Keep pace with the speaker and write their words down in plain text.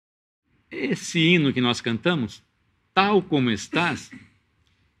esse hino que nós cantamos, Tal Como Estás,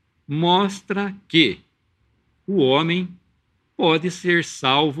 mostra que o homem pode ser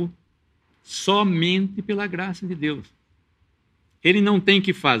salvo somente pela graça de Deus. Ele não tem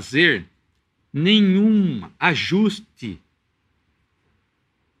que fazer nenhum ajuste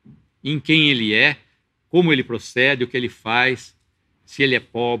em quem ele é, como ele procede, o que ele faz, se ele é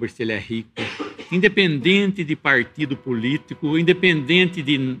pobre, se ele é rico, independente de partido político, independente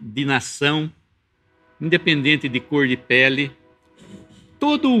de nação, independente de cor de pele.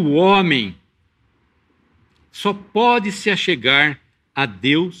 Todo o homem só pode se achegar a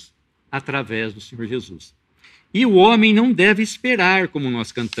Deus através do Senhor Jesus. E o homem não deve esperar, como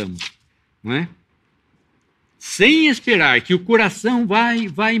nós cantamos, não é? Sem esperar que o coração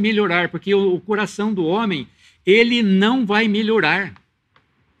vai melhorar, porque o coração do homem, ele não vai melhorar.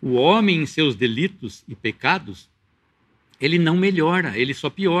 O homem, em seus delitos e pecados, ele não melhora, ele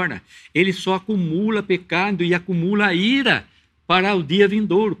só piora. Ele só acumula pecado e acumula ira para o dia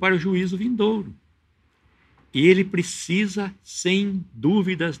vindouro, para o juízo vindouro. E ele precisa, sem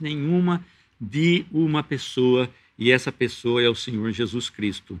dúvidas nenhuma, de uma pessoa, e essa pessoa é o Senhor Jesus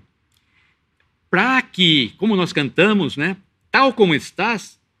Cristo. Para que, como nós cantamos, né, tal como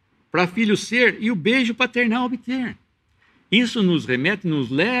estás, para filho ser e o beijo paternal obter. Isso nos remete, nos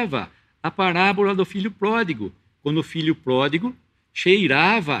leva à parábola do filho pródigo, quando o filho pródigo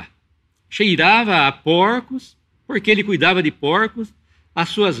cheirava a porcos, porque ele cuidava de porcos, as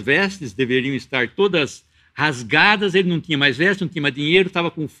suas vestes deveriam estar todas rasgadas, ele não tinha mais veste, não tinha mais dinheiro, estava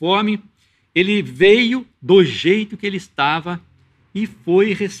com fome. Ele veio do jeito que ele estava e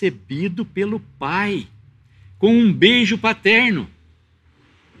foi recebido pelo pai, com um beijo paterno.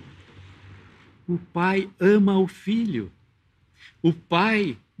 O pai ama o filho. O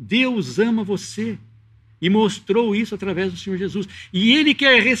pai, Deus ama você. E mostrou isso através do Senhor Jesus. E ele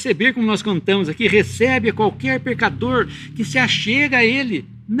quer receber, como nós cantamos aqui, recebe a qualquer pecador que se achega a ele,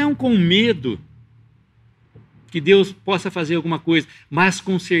 não com medo que Deus possa fazer alguma coisa, mas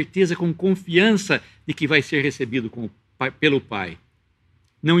com certeza, com confiança de que vai ser recebido pelo Pai.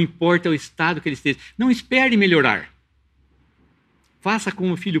 Não importa o estado que ele esteja. Não espere melhorar. Faça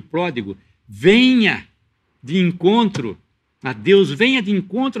como o filho pródigo. Venha de encontro a Deus, venha de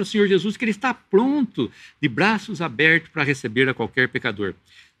encontro ao Senhor Jesus, que ele está pronto, de braços abertos para receber a qualquer pecador.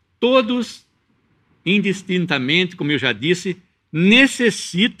 Todos, indistintamente, como eu já disse,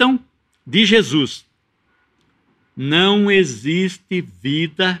 necessitam de Jesus. Não existe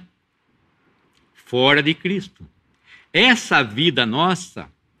vida fora de Cristo. Essa vida nossa,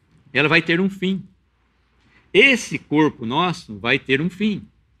 ela vai ter um fim. Esse corpo nosso vai ter um fim.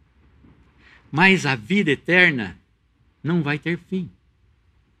 Mas a vida eterna não vai ter fim.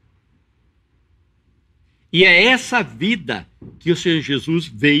 E é essa vida que o Senhor Jesus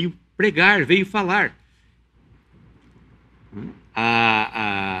veio pregar, veio falar.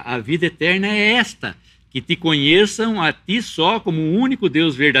 A vida eterna é esta, que te conheçam a ti só como o único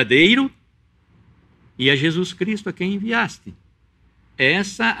Deus verdadeiro e a Jesus Cristo a quem enviaste.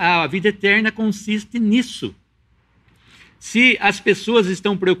 A vida eterna consiste nisso. Se as pessoas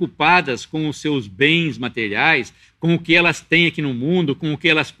estão preocupadas com os seus bens materiais, com o que elas têm aqui no mundo, com o que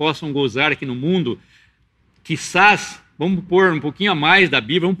elas possam gozar aqui no mundo, quizás, vamos pôr um pouquinho a mais da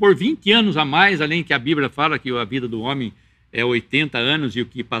Bíblia, vamos pôr 20 anos a mais, além que a Bíblia fala que a vida do homem é 80 anos e o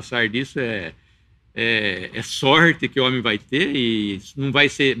que passar disso é sorte que o homem vai ter, e não vai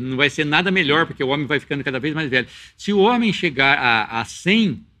ser nada melhor, porque o homem vai ficando cada vez mais velho. Se o homem chegar a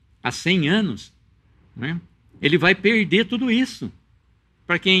 100 anos, né, ele vai perder tudo isso.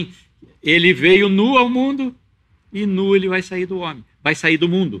 Para quem ele veio nu ao mundo, e nu ele vai sair do homem, vai sair do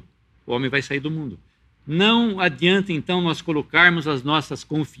mundo. O homem vai sair do mundo. Não adianta, então, nós colocarmos a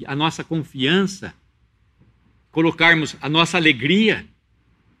nossa confiança, colocarmos a nossa alegria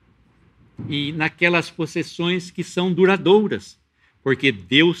e naquelas possessões que são duradouras, porque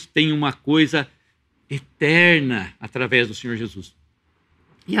Deus tem uma coisa eterna através do Senhor Jesus.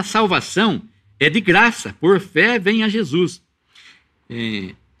 E a salvação é de graça, por fé vem a Jesus.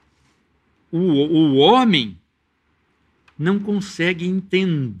 O homem não consegue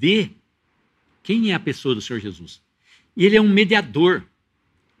entender quem é a pessoa do Senhor Jesus. E ele é um mediador.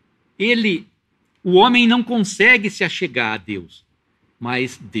 O homem não consegue se achegar a Deus,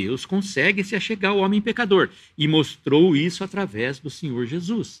 mas Deus consegue se achegar ao homem pecador, e mostrou isso através do Senhor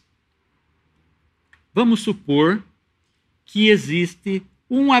Jesus. Vamos supor que existe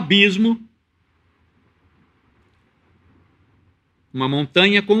um abismo, uma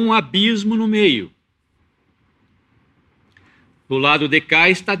montanha com um abismo no meio. Do lado de cá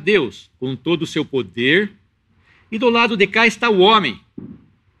está Deus, com todo o seu poder, e do lado de cá está o homem,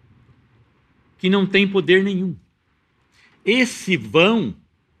 que não tem poder nenhum. Esse vão,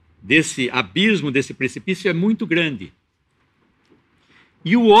 desse abismo, desse precipício é muito grande.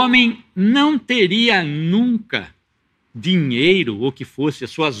 E o homem não teria nunca dinheiro ou que fosse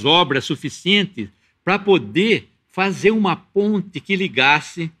as suas obras suficientes para poder fazer uma ponte que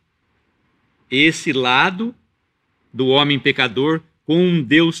ligasse esse lado do homem pecador com um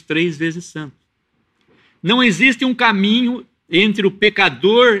Deus 3 vezes santo. Não existe um caminho entre o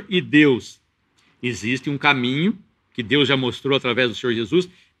pecador e Deus. Existe um caminho que Deus já mostrou através do Senhor Jesus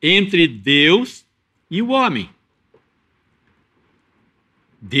entre Deus e o homem.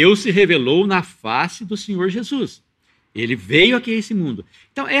 Deus se revelou na face do Senhor Jesus. Ele veio aqui a esse mundo.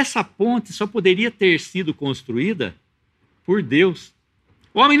 Então, essa ponte só poderia ter sido construída por Deus.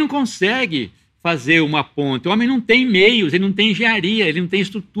 O homem não consegue fazer uma ponte. O homem não tem meios, ele não tem engenharia, ele não tem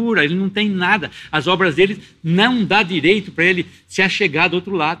estrutura, ele não tem nada. As obras dele não dá direito para ele se achegar do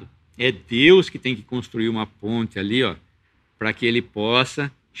outro lado. É Deus que tem que construir uma ponte ali, para que ele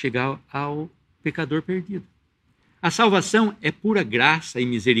possa chegar ao pecador perdido. A salvação é pura graça e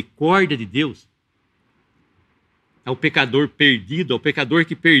misericórdia de Deus ao pecador perdido, ao pecador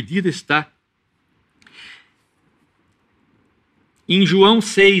que perdido está. Em João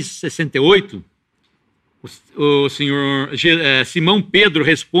 6,68, o Simão Pedro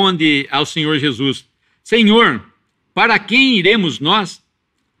responde ao Senhor Jesus: Senhor, para quem iremos nós?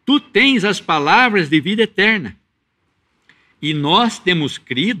 Tu tens as palavras de vida eterna. E nós temos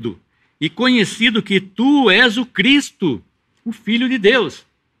crido e conhecido que tu és o Cristo, o Filho de Deus.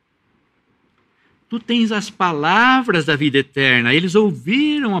 Tu tens as palavras da vida eterna. Eles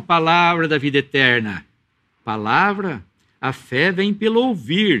ouviram a palavra da vida eterna. Palavra, a fé vem pelo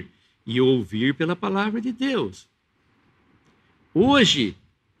ouvir, e ouvir pela palavra de Deus. Hoje,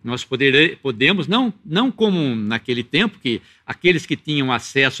 nós podemos, não como naquele tempo, que aqueles que tinham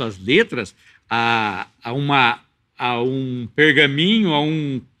acesso às letras, a um pergaminho,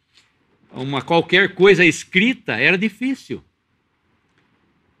 a uma qualquer coisa escrita, era difícil.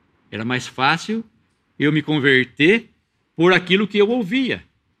 Era mais fácil eu me converter por aquilo que eu ouvia.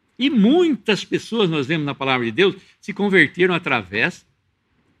 E muitas pessoas, nós vemos na palavra de Deus, se converteram através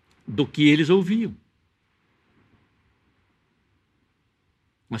do que eles ouviam.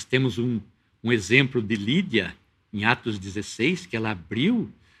 Nós temos um exemplo de Lídia, em Atos 16, que ela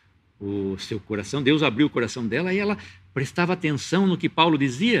abriu o seu coração, Deus abriu o coração dela e ela prestava atenção no que Paulo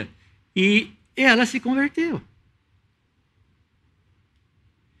dizia e ela se converteu.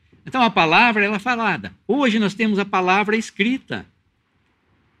 Então a palavra ela é falada. Hoje nós temos a palavra escrita,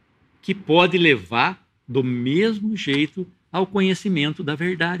 que pode levar do mesmo jeito ao conhecimento da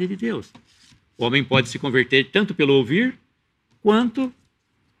verdade de Deus. O homem pode se converter tanto pelo ouvir, quanto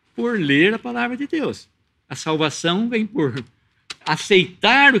por ler a palavra de Deus. A salvação vem por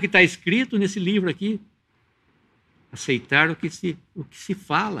aceitar o que está escrito nesse livro aqui. Aceitar o que se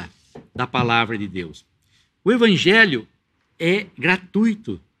fala da palavra de Deus. O evangelho é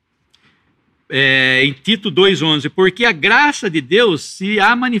gratuito. Em Tito 2,11, porque a graça de Deus se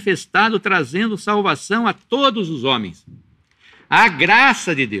há manifestado trazendo salvação a todos os homens. A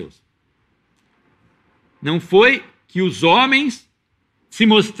graça de Deus. Não foi que os homens se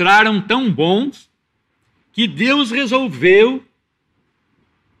mostraram tão bons que Deus resolveu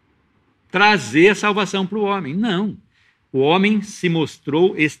trazer a salvação para o homem. Não. O homem se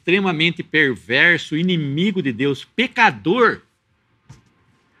mostrou extremamente perverso, inimigo de Deus, pecador.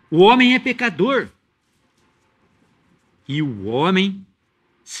 O homem é pecador. E o homem,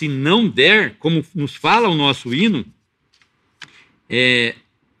 se não der, como nos fala o nosso hino,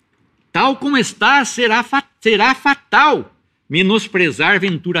 tal como está, será fatal menosprezar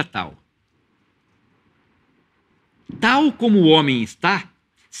ventura tal. Tal como o homem está,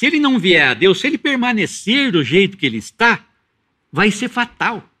 se ele não vier a Deus, se ele permanecer do jeito que ele está, vai ser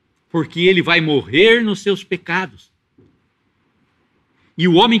fatal, porque ele vai morrer nos seus pecados. E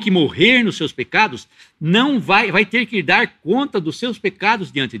o homem que morrer nos seus pecados não vai ter que dar conta dos seus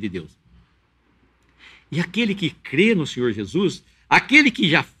pecados diante de Deus. E aquele que crê no Senhor Jesus, aquele que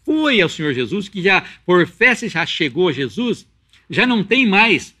já foi ao Senhor Jesus, que já por fé já chegou a Jesus, já não tem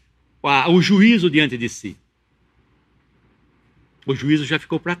mais o juízo diante de si. O juízo já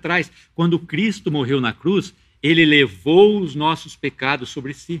ficou para trás. Quando Cristo morreu na cruz, ele levou os nossos pecados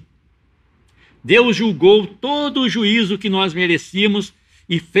sobre si. Deus julgou todo o juízo que nós merecíamos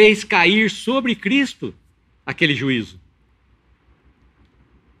e fez cair sobre Cristo aquele juízo.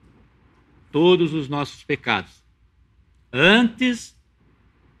 Todos os nossos pecados. Antes,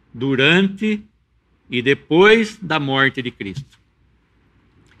 durante e depois da morte de Cristo.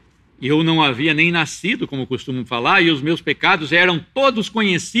 Eu não havia nem nascido, como costumo falar, e os meus pecados eram todos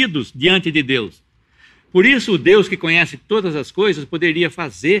conhecidos diante de Deus. Por isso, o Deus que conhece todas as coisas poderia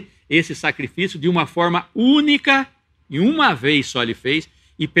fazer esse sacrifício de uma forma única, e uma vez só ele fez,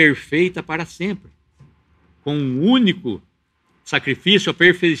 e perfeita para sempre. Com um único sacrifício,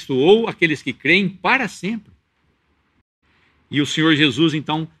 aperfeiçoou aqueles que creem para sempre. E o Senhor Jesus,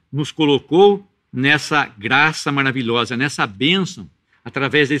 então, nos colocou nessa graça maravilhosa, nessa bênção.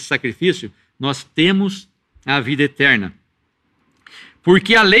 Através desse sacrifício, nós temos a vida eterna.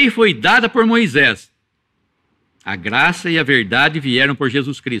 Porque a lei foi dada por Moisés. A graça e a verdade vieram por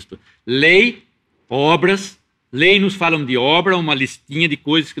Jesus Cristo. Lei, obras. Lei nos falam de obra, uma listinha de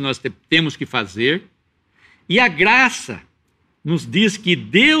coisas que nós temos que fazer. E a graça nos diz que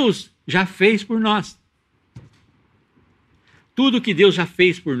Deus já fez por nós. Tudo que Deus já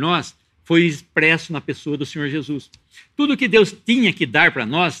fez por nós foi expresso na pessoa do Senhor Jesus. Tudo que Deus tinha que dar para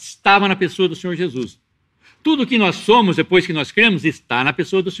nós estava na pessoa do Senhor Jesus. Tudo que nós somos depois que nós cremos está na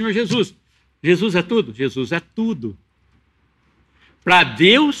pessoa do Senhor Jesus. Jesus é tudo? Jesus é tudo. Para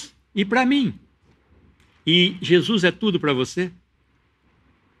Deus e para mim. E Jesus é tudo para você?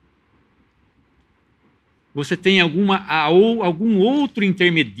 Você tem algum outro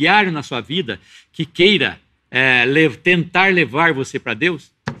intermediário na sua vida que queira tentar levar você para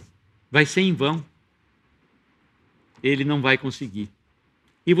Deus? Vai ser em vão. Ele não vai conseguir.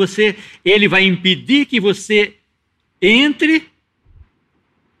 E ele vai impedir que você entre,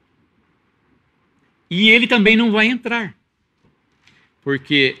 e ele também não vai entrar.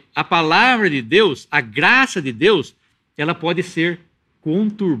 Porque a palavra de Deus, a graça de Deus, ela pode ser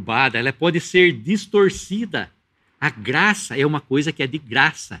conturbada, ela pode ser distorcida. A graça é uma coisa que é de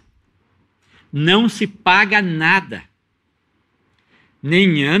graça. Não se paga nada.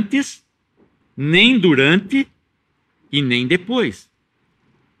 Nem antes, nem durante e nem depois.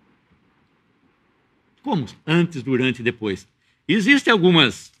 Como antes, durante e depois? Existem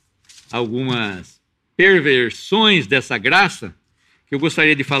algumas perversões dessa graça que eu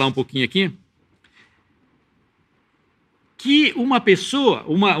gostaria de falar um pouquinho aqui. Que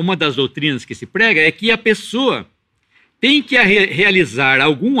uma das doutrinas que se prega é que a pessoa tem que realizar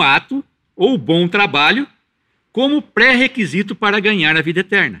algum ato ou bom trabalho como pré-requisito para ganhar a vida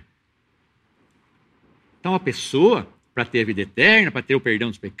eterna. Então a pessoa, para ter a vida eterna, para ter o perdão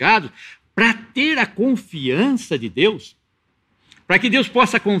dos pecados, para ter a confiança de Deus, para que Deus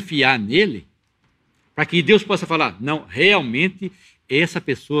possa confiar nele, para que Deus possa falar, não, realmente essa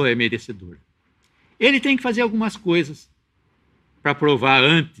pessoa é merecedora. Ele tem que fazer algumas coisas para provar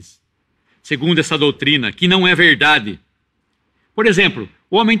antes, segundo essa doutrina, que não é verdade. Por exemplo,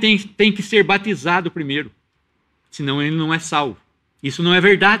 o homem tem que ser batizado primeiro, senão ele não é salvo. Isso não é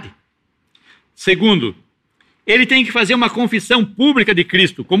verdade. Segundo, ele tem que fazer uma confissão pública de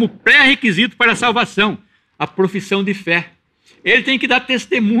Cristo como pré-requisito para a salvação, a profissão de fé. Ele tem que dar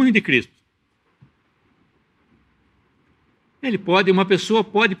testemunho de Cristo. Uma pessoa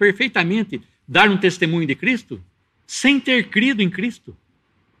pode perfeitamente dar um testemunho de Cristo sem ter crido em Cristo.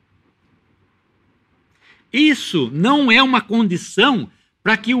 Isso não é uma condição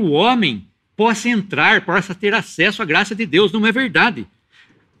para que o homem possa entrar, possa ter acesso à graça de Deus. Não é verdade.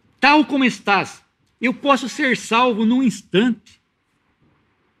 Tal como estás, eu posso ser salvo num instante.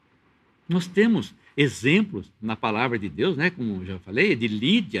 Nós temos exemplos na palavra de Deus, né? Como eu já falei, de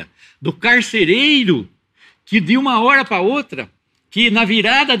Lídia, do carcereiro, que de uma hora para outra, que na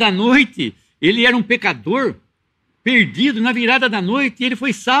virada da noite, ele era um pecador, perdido, na virada da noite, ele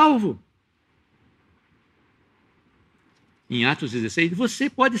foi salvo. Em Atos 16, você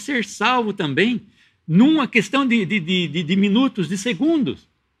pode ser salvo também, numa questão de minutos, de segundos.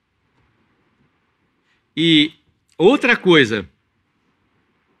 E outra coisa,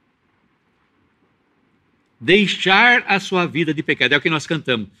 deixar a sua vida de pecado, é o que nós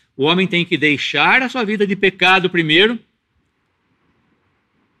cantamos. O homem tem que deixar a sua vida de pecado primeiro,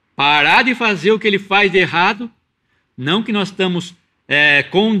 parar de fazer o que ele faz de errado, não que nós estamos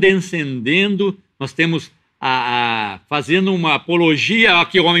condescendendo, nós temos fazendo uma apologia a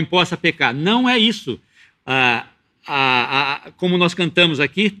que o homem possa pecar. Não é isso. Como nós cantamos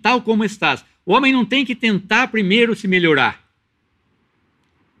aqui, tal como estás. O homem não tem que tentar primeiro se melhorar,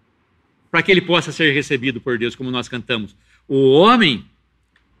 para que ele possa ser recebido por Deus, como nós cantamos. O homem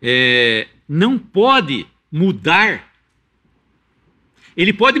não pode mudar.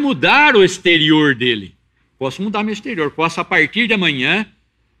 Ele pode mudar o exterior dele. Posso mudar meu exterior. Posso, a partir de amanhã,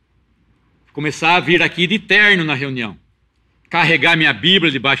 começar a vir aqui de terno na reunião. Carregar minha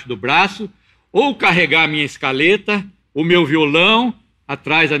Bíblia debaixo do braço, ou carregar minha escaleta, o meu violão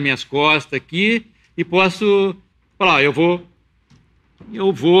atrás das minhas costas aqui, e posso falar, eu vou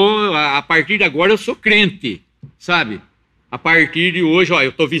Eu vou, a partir de agora eu sou crente, sabe? A partir de hoje, ó, eu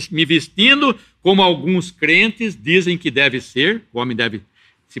estou me vestindo como alguns crentes dizem que deve ser, o homem deve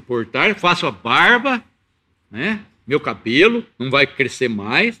se portar, faço a barba, né? Meu cabelo não vai crescer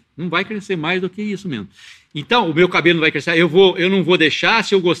mais, não vai crescer mais do que isso mesmo. Então, o meu cabelo não vai crescer, eu não vou deixar,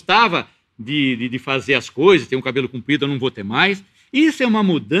 se eu gostava de fazer as coisas, ter um cabelo comprido, eu não vou ter mais. Isso é uma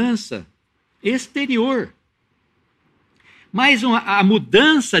mudança exterior. Mas a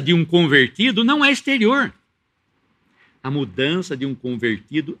mudança de um convertido não é exterior. A mudança de um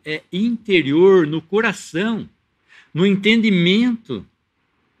convertido é interior, no coração, no entendimento.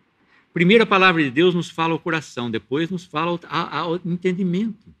 Primeiro a palavra de Deus nos fala o coração, depois nos fala o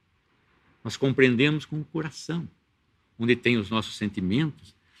entendimento. Nós compreendemos com o coração, onde tem os nossos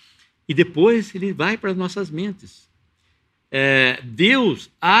sentimentos, e depois ele vai para as nossas mentes. Deus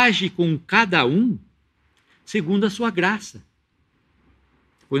age com cada um segundo a sua graça.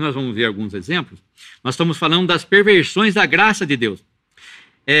 Depois nós vamos ver alguns exemplos. Nós estamos falando das perversões da graça de Deus.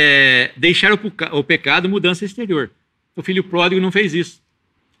 Deixar o pecado, mudança exterior. O filho pródigo não fez isso.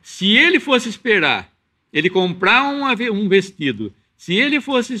 Se ele fosse esperar, ele comprar um vestido, se ele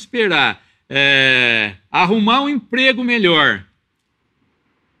fosse esperar arrumar um emprego melhor,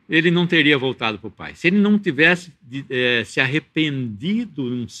 ele não teria voltado para o pai. Se ele não tivesse se arrependido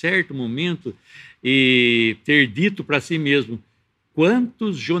num certo momento e ter dito para si mesmo: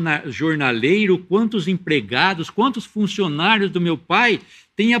 quantos jornaleiros, quantos empregados, quantos funcionários do meu pai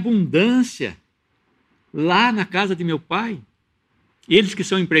têm abundância lá na casa de meu pai? Eles que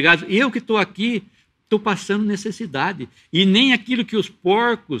são empregados, eu que estou aqui, estou passando necessidade. E nem aquilo que os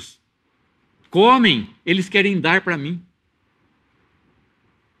porcos comem, eles querem dar para mim.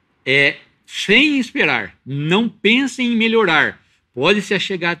 Sem esperar, não pensem em melhorar. Pode se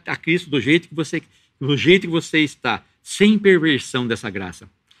achegar a Cristo do jeito que você está, sem perversão dessa graça.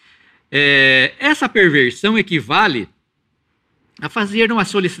 Essa perversão equivale a fazer uma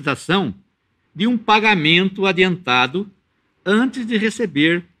solicitação de um pagamento adiantado antes de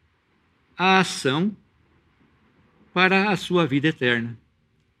receber a ação para a sua vida eterna.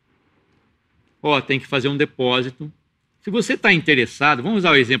 Tem que fazer um depósito. Se você está interessado, vamos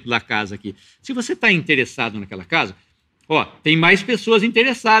usar o exemplo da casa aqui. Se você está interessado naquela casa, tem mais pessoas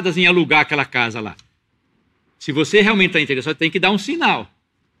interessadas em alugar aquela casa lá. Se você realmente está interessado, tem que dar um sinal.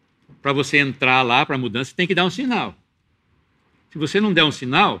 Para você entrar lá para a mudança, tem que dar um sinal. Se você não der um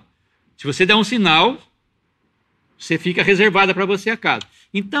sinal, se você der um sinal, você fica reservada para você a casa.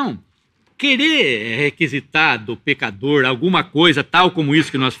 Então, querer requisitar do pecador alguma coisa, tal como isso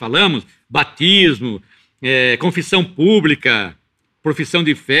que nós falamos, batismo, confissão pública, profissão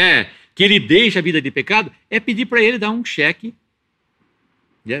de fé, que ele deixe a vida de pecado, é pedir para ele dar um cheque,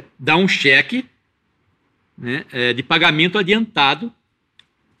 de pagamento adiantado,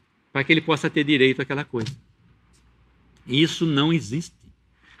 para que ele possa ter direito àquela coisa. Isso não existe.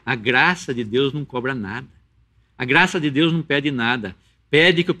 A graça de Deus não cobra nada. A graça de Deus não pede nada.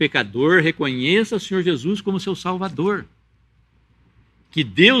 Pede que o pecador reconheça o Senhor Jesus como seu Salvador. Que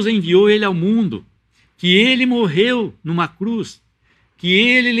Deus enviou ele ao mundo. Que ele morreu numa cruz. Que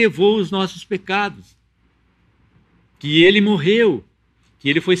ele levou os nossos pecados. Que ele morreu. Que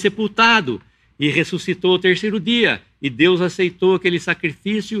ele foi sepultado e ressuscitou ao terceiro dia. E Deus aceitou aquele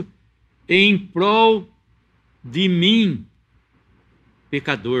sacrifício em prol de mim,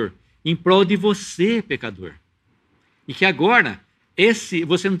 pecador. Em prol de você, pecador. E que agora,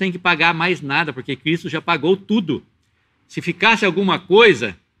 você não tem que pagar mais nada, porque Cristo já pagou tudo. Se ficasse alguma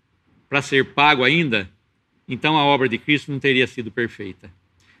coisa para ser pago ainda, então a obra de Cristo não teria sido perfeita.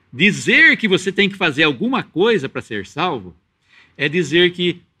 Dizer que você tem que fazer alguma coisa para ser salvo é dizer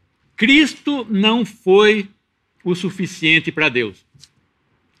que Cristo não foi o suficiente para Deus.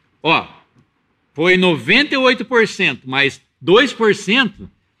 Foi 98%, mas 2%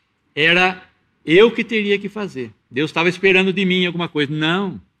 era eu que teria que fazer. Deus estava esperando de mim alguma coisa.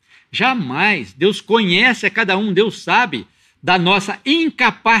 Não, jamais. Deus conhece a cada um, Deus sabe da nossa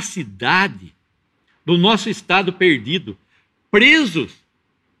incapacidade, do nosso estado perdido, presos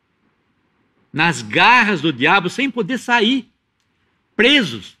nas garras do diabo, sem poder sair,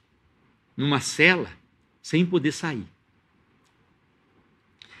 presos numa cela, sem poder sair.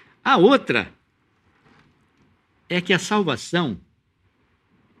 A outra é que a salvação,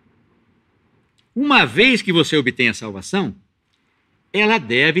 uma vez que você obtém a salvação, ela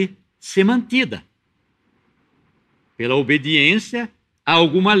deve ser mantida pela obediência a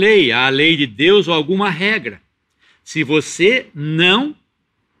alguma lei, à lei de Deus ou alguma regra. Se você não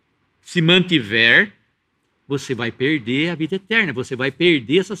se mantiver, você vai perder a vida eterna, você vai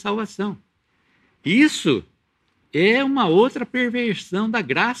perder essa salvação. Isso é uma outra perversão da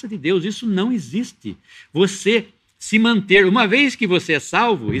graça de Deus. Isso não existe. Você se manter, uma vez que você é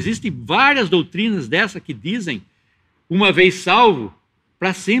salvo, existem várias doutrinas dessa que dizem, uma vez salvo,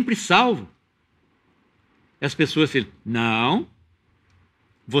 para sempre salvo. As pessoas falam, não,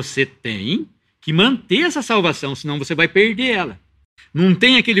 você tem que manter essa salvação, senão você vai perder ela. Não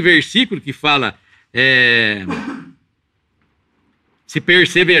tem aquele versículo que fala, se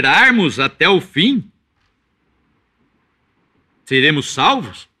perseverarmos até o fim, seremos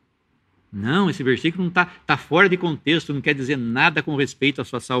salvos? Não, esse versículo não tá fora de contexto, não quer dizer nada com respeito à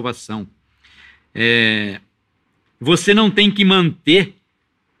sua salvação. Você não tem que manter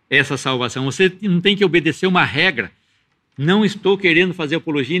essa salvação, você não tem que obedecer uma regra. Não estou querendo fazer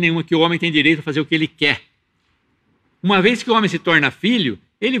apologia nenhuma que o homem tem direito a fazer o que ele quer. Uma vez que o homem se torna filho,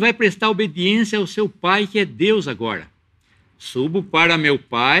 ele vai prestar obediência ao seu pai, que é Deus agora. Subo para meu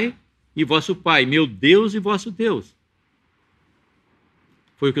pai e vosso pai, meu Deus e vosso Deus.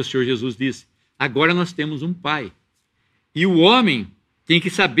 Foi o que o Senhor Jesus disse. Agora nós temos um pai. E o homem tem que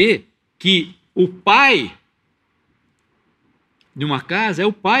saber que o pai de uma casa é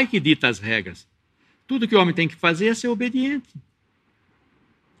o pai que dita as regras. Tudo que o homem tem que fazer é ser obediente.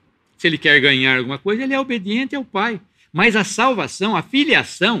 Se ele quer ganhar alguma coisa, ele é obediente ao pai. Mas a salvação, a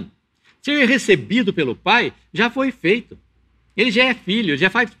filiação, ser recebido pelo pai, já foi feito. Ele já é filho, já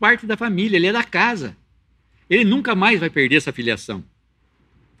faz parte da família, ele é da casa. Ele nunca mais vai perder essa filiação.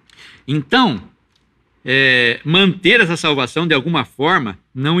 Então, manter essa salvação de alguma forma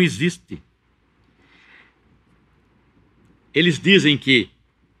não existe. Eles dizem que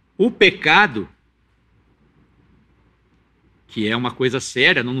o pecado, que é uma coisa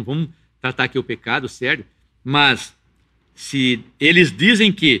séria, não vamos tratar aqui o pecado sério, mas se eles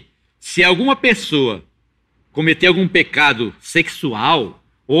dizem que se alguma pessoa cometer algum pecado sexual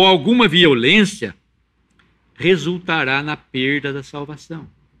ou alguma violência, resultará na perda da salvação.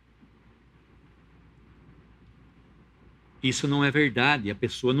 Isso não é verdade, a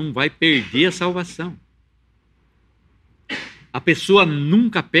pessoa não vai perder a salvação. A pessoa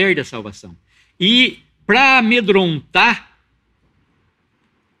nunca perde a salvação. E para amedrontar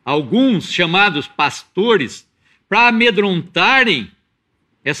alguns chamados pastores, para amedrontarem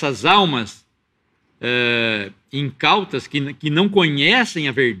essas almas incautas, que não conhecem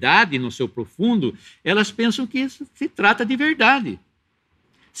a verdade no seu profundo, elas pensam que isso se trata de verdade.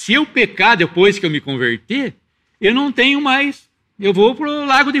 Se eu pecar depois que eu me converter, eu não tenho mais, eu vou para o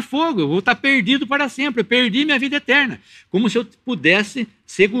lago de fogo, eu vou estar perdido para sempre, eu perdi minha vida eterna. Como se eu pudesse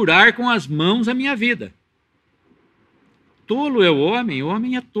segurar com as mãos a minha vida. Tolo é o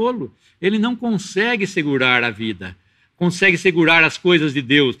homem é tolo. Ele não consegue segurar a vida, consegue segurar as coisas de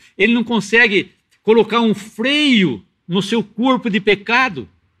Deus. Ele não consegue colocar um freio no seu corpo de pecado.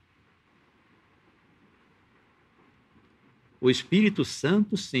 O Espírito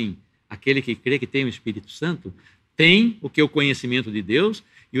Santo, sim. Aquele que crê que tem o Espírito Santo, tem o que é o conhecimento de Deus,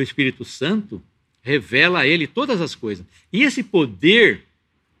 e o Espírito Santo revela a ele todas as coisas. E esse poder,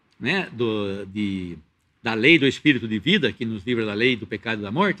 né, da lei do Espírito de vida, que nos livra da lei do pecado e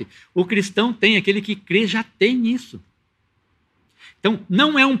da morte, o cristão tem, aquele que crê já tem isso. Então,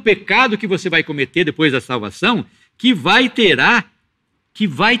 não é um pecado que você vai cometer depois da salvação que vai tirar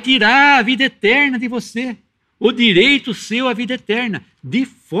a vida eterna de você. O direito seu à vida eterna, de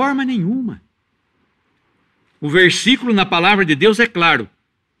forma nenhuma. O versículo na palavra de Deus é claro.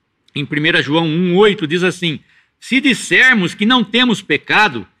 Em 1 João 1,8 diz assim: se dissermos que não temos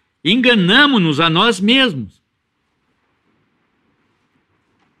pecado, enganamo-nos a nós mesmos.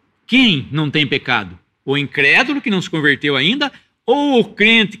 Quem não tem pecado? O incrédulo que não se converteu ainda, ou o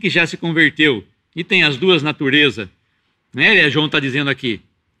crente que já se converteu e tem as duas naturezas? Né? João está dizendo aqui.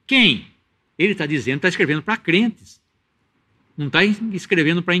 Quem? Ele está dizendo, está escrevendo para crentes. Não está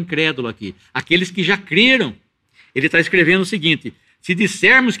escrevendo para incrédulo aqui. Aqueles que já creram. Ele está escrevendo o seguinte: se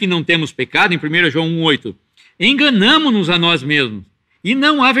dissermos que não temos pecado, em 1 João 1,8, enganamo-nos a nós mesmos, e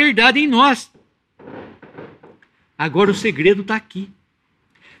não há verdade em nós. Agora o segredo está aqui.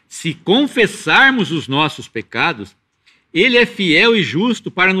 Se confessarmos os nossos pecados, Ele é fiel e justo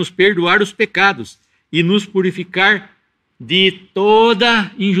para nos perdoar os pecados e nos purificar de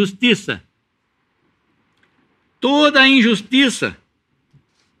toda injustiça. Toda injustiça,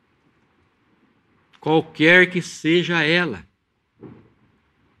 qualquer que seja ela.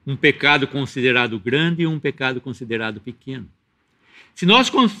 Um pecado considerado grande e um pecado considerado pequeno. Se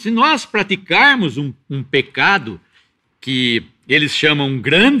nós praticarmos um pecado que eles chamam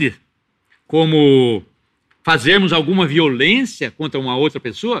grande, como fazermos alguma violência contra uma outra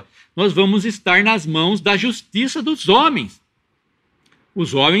pessoa, nós vamos estar nas mãos da justiça dos homens.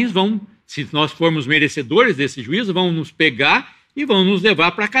 Os homens vão Se nós formos merecedores desse juízo, vão nos pegar e vão nos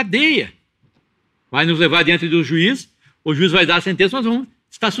levar para a cadeia. Vai nos levar diante do juiz, o juiz vai dar a sentença, nós vamos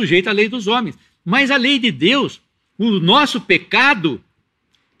estar sujeitos à lei dos homens. Mas a lei de Deus, o nosso pecado,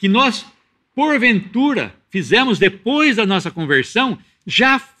 que nós, porventura, fizemos depois da nossa conversão,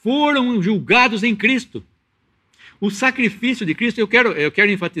 já foram julgados em Cristo. O sacrifício de Cristo, eu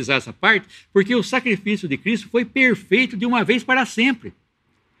quero enfatizar essa parte, porque o sacrifício de Cristo foi perfeito de uma vez para sempre.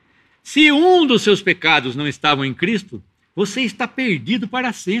 Se um dos seus pecados não estavam em Cristo, você está perdido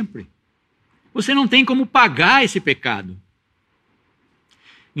para sempre. Você não tem como pagar esse pecado.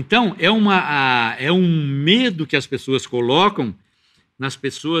 Então, é um medo que as pessoas colocam nas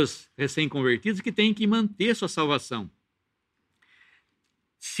pessoas recém-convertidas que têm que manter sua salvação.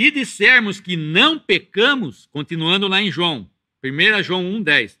 Se dissermos que não pecamos, continuando lá em João, 1 João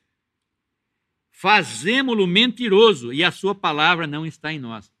 1,10, fazemo-lo mentiroso e a sua palavra não está em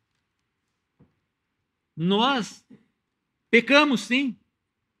nós. Nós pecamos, sim.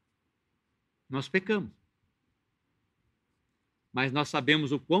 Nós pecamos. Mas nós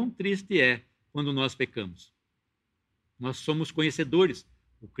sabemos o quão triste é quando nós pecamos. Nós somos conhecedores.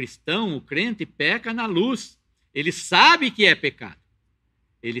 O cristão, o crente, peca na luz. Ele sabe que é pecado.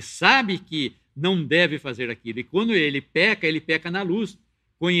 Ele sabe que não deve fazer aquilo. E quando ele peca na luz,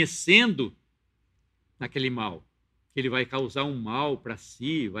 conhecendo aquele mal. Ele vai causar um mal para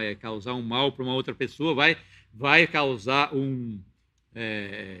si, vai causar um mal para uma outra pessoa, vai causar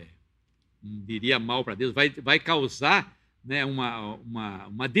diria mal para Deus, vai causar, né,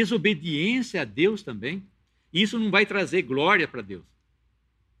 uma desobediência a Deus também. Isso não vai trazer glória para Deus.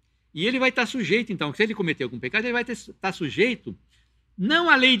 E ele vai estar sujeito, então, se ele cometer algum pecado, ele vai estar sujeito, não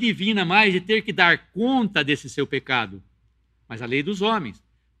à lei divina mais de ter que dar conta desse seu pecado, mas à lei dos homens.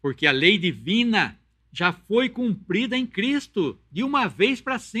 Porque a lei divina já foi cumprida em Cristo, de uma vez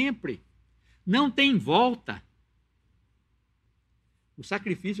para sempre. Não tem volta. O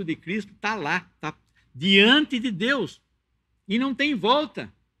sacrifício de Cristo está lá, está diante de Deus, e não tem volta.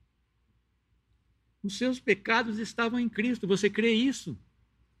 Os seus pecados estavam em Cristo, você crê isso?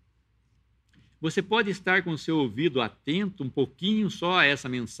 Você pode estar com o seu ouvido atento um pouquinho só a essa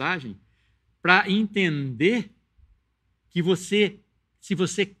mensagem, para entender que se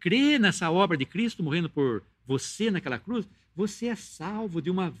você crê nessa obra de Cristo morrendo por você naquela cruz, você é salvo de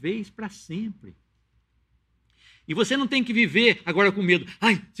uma vez para sempre. E você não tem que viver agora com medo.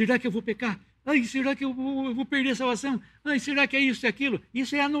 Ai, será que eu vou pecar? Ai, será que eu vou perder a salvação? Ai, será que é isso e aquilo?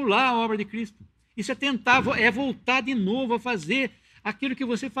 Isso é anular a obra de Cristo. Isso é tentar, é voltar de novo a fazer aquilo que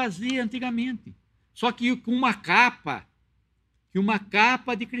você fazia antigamente. Só que com uma capa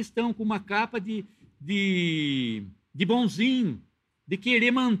de cristão, com uma capa de bonzinho, de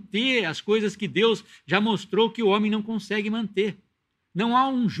querer manter as coisas que Deus já mostrou que o homem não consegue manter. Não há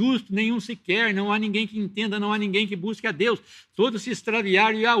um justo, nenhum sequer, não há ninguém que entenda, não há ninguém que busque a Deus. Todos se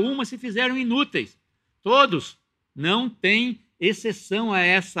extraviaram e a uma se fizeram inúteis. Todos. Não tem exceção a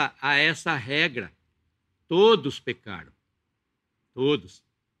essa regra. Todos pecaram. Todos.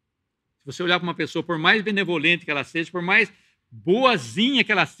 Se você olhar para uma pessoa, por mais benevolente que ela seja, por mais boazinha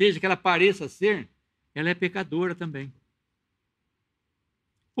que ela seja, que ela pareça ser, ela é pecadora também.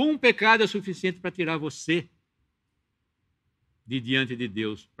 Um pecado é suficiente para tirar você de diante de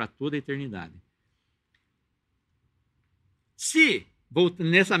Deus para toda a eternidade. Se,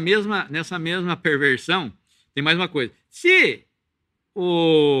 nessa mesma perversão, tem mais uma coisa. Se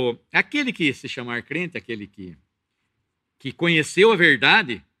aquele que se chamar crente, aquele que conheceu a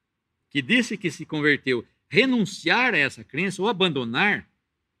verdade, que disse que se converteu, renunciar a essa crença, ou abandonar,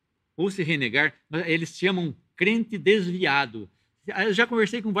 ou se renegar, eles chamam crente desviado. Eu já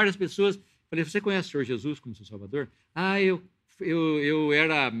conversei com várias pessoas, falei, você conhece o Senhor Jesus como seu Salvador? Eu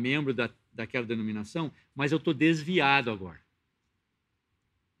era membro daquela denominação, mas eu estou desviado agora.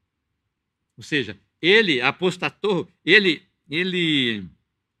 Ou seja, ele apostatou, ele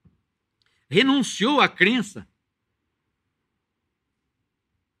renunciou à crença.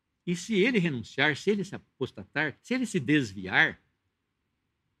 E se ele renunciar, se ele se apostatar, se ele se desviar,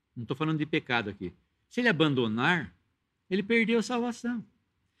 não estou falando de pecado aqui, se ele abandonar, ele perdeu a salvação.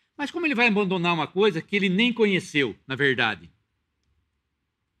 Mas como ele vai abandonar uma coisa que ele nem conheceu, na verdade?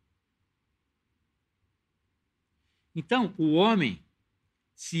 Então, o homem,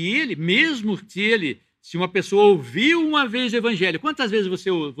 se uma pessoa ouviu uma vez o evangelho, quantas vezes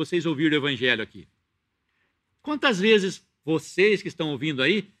vocês ouviram o evangelho aqui? Quantas vezes vocês que estão ouvindo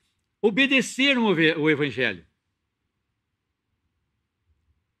aí obedeceram o evangelho?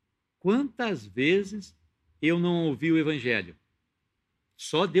 Quantas vezes eu não ouvi o evangelho?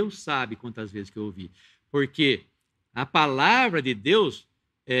 Só Deus sabe quantas vezes que eu ouvi. Porque a palavra de Deus,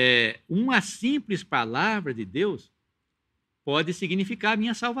 uma simples palavra de Deus pode significar a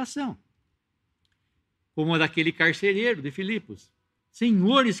minha salvação. Como a daquele carcereiro de Filipos.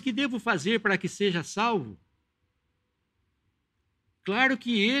 Senhores, que devo fazer para que seja salvo? Claro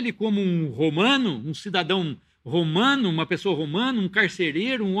que ele, como um romano, um cidadão romano, uma pessoa romana, um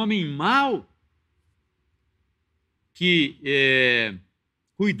carcereiro, um homem mau, que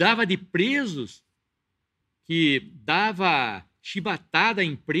cuidava de presos, que dava chibatada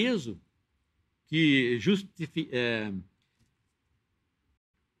em preso,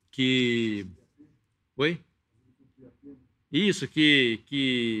 Oi? Isso,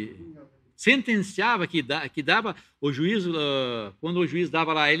 que sentenciava, que dava o juiz, quando o juiz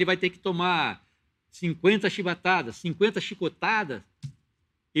dava lá, ele vai ter que tomar 50 chibatadas, 50 chicotadas.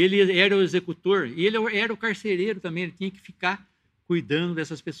 Ele era o executor e ele era o carcereiro também, ele tinha que ficar cuidando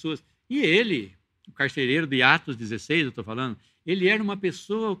dessas pessoas. E ele, o carcereiro de Atos 16, eu estou falando, ele era uma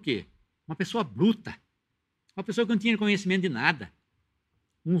pessoa o quê? Uma pessoa bruta, uma pessoa que não tinha conhecimento de nada.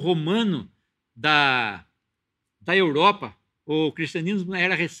 Um romano da Europa, o cristianismo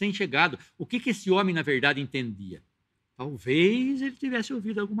era recém-chegado. O que esse homem, na verdade, entendia? Talvez ele tivesse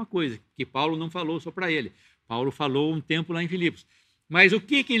ouvido alguma coisa, que Paulo não falou só para ele. Paulo falou um tempo lá em Filipos. Mas o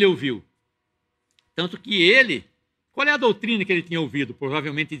que ele ouviu? Tanto que ele, qual é a doutrina que ele tinha ouvido?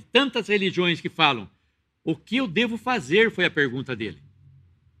 Provavelmente de tantas religiões que falam. O que eu devo fazer, foi a pergunta dele.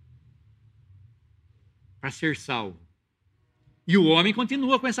 Para ser salvo. E o homem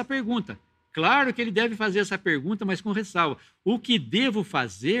continua com essa pergunta. Claro que ele deve fazer essa pergunta, mas com ressalva. O que devo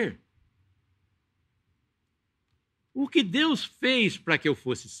fazer? O que Deus fez para que eu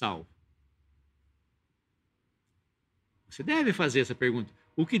fosse salvo? Você deve fazer essa pergunta.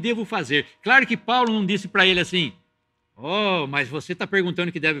 O que devo fazer? Claro que Paulo não disse para ele assim, mas você está perguntando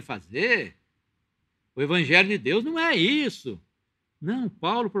o que deve fazer? O evangelho de Deus não é isso. Não,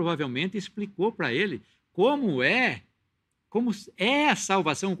 Paulo provavelmente explicou para ele como é a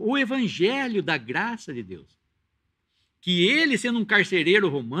salvação, o evangelho da graça de Deus. Que ele, sendo um carcereiro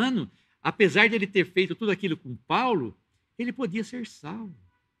romano, apesar de ele ter feito tudo aquilo com Paulo, ele podia ser salvo.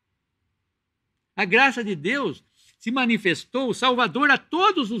 A graça de Deus se manifestou salvador a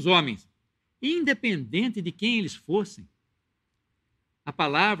todos os homens, independente de quem eles fossem. A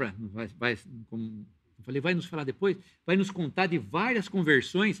palavra, como eu falei, vai nos falar depois, vai nos contar de várias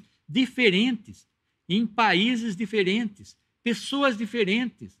conversões diferentes, em países diferentes, pessoas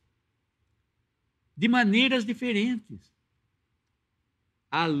diferentes, de maneiras diferentes.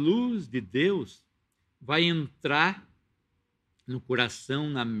 A luz de Deus vai entrar no coração,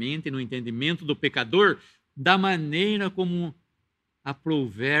 na mente, no entendimento do pecador, da maneira como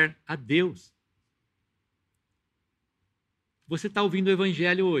aprouver a Deus. Você está ouvindo o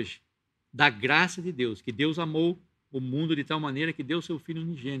Evangelho hoje, da graça de Deus, que Deus amou o mundo de tal maneira que deu seu Filho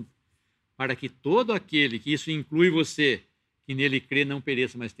unigênito, para que todo aquele, que isso inclui você, que nele crê, não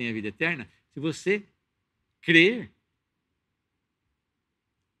pereça, mas tenha vida eterna. Se você crer,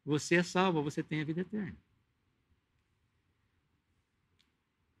 você é salvo, você tem a vida eterna.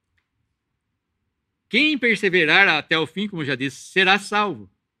 Quem perseverar até o fim, como eu já disse, será salvo.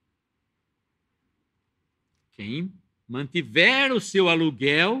 Quem mantiver o seu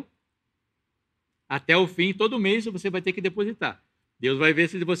aluguel até o fim, todo mês você vai ter que depositar. Deus vai ver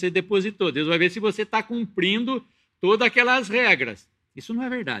se você depositou. Deus vai ver se você está cumprindo todas aquelas regras. Isso não é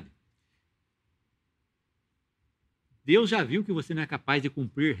verdade. Deus já viu que você não é capaz de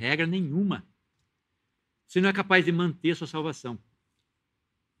cumprir regra nenhuma. Você não é capaz de manter a sua salvação.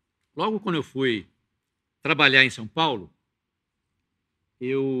 Logo quando eu fui trabalhar em São Paulo,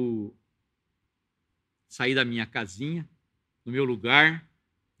 eu saí da minha casinha, do meu lugar,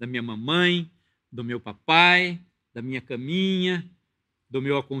 da minha mamãe, do meu papai, da minha caminha, do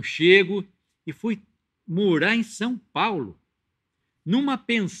meu aconchego, e fui morar em São Paulo, numa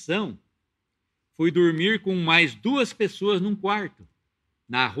pensão. Fui dormir com mais 2 pessoas num quarto,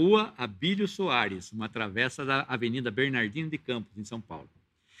 na rua Abílio Soares, uma travessa da Avenida Bernardino de Campos, em São Paulo.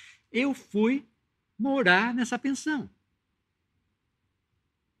 Eu fui morar nessa pensão.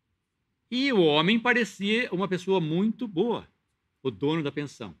 E o homem parecia uma pessoa muito boa, o dono da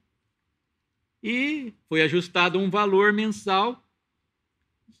pensão. E foi ajustado um valor mensal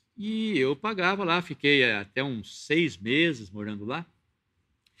e eu pagava lá, fiquei até uns 6 meses morando lá.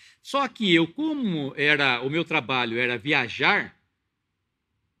 Só que eu, como o meu trabalho era viajar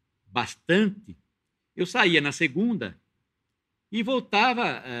bastante, eu saía na segunda e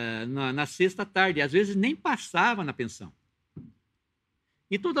voltava na sexta tarde, às vezes nem passava na pensão.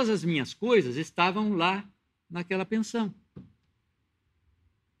 E todas as minhas coisas estavam lá naquela pensão.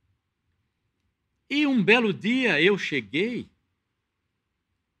 E um belo dia eu cheguei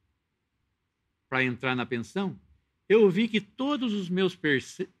para entrar na pensão, eu vi que todos os meus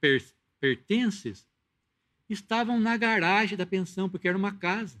pertences estavam na garagem da pensão, porque era uma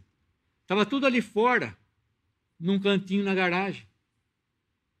casa. Estava tudo ali fora, num cantinho na garagem.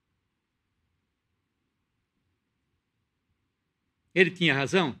 Ele tinha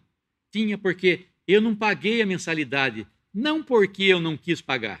razão? Tinha, porque eu não paguei a mensalidade, não porque eu não quis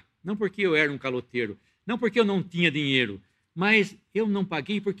pagar, não porque eu era um caloteiro, não porque eu não tinha dinheiro, mas eu não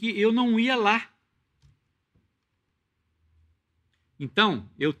paguei porque eu não ia lá. Então,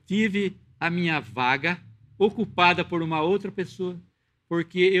 eu tive a minha vaga ocupada por uma outra pessoa,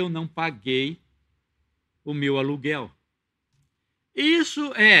 porque eu não paguei o meu aluguel.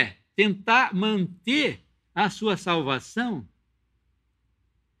 Isso é tentar manter a sua salvação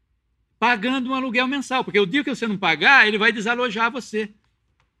pagando um aluguel mensal, porque o dia que você não pagar, ele vai desalojar você.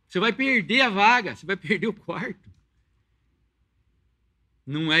 Você vai perder a vaga, você vai perder o quarto.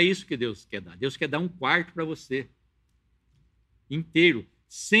 Não é isso que Deus quer dar. Deus quer dar um quarto para você, inteiro,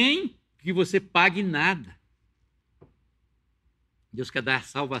 sem que você pague nada. Deus quer dar a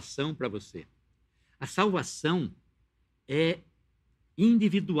salvação para você. A salvação é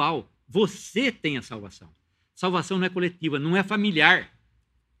individual. Você tem a salvação. Salvação não é coletiva, não é familiar.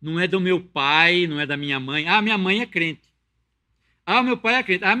 Não é do meu pai, não é da minha mãe. Ah, minha mãe é crente. Ah, meu pai é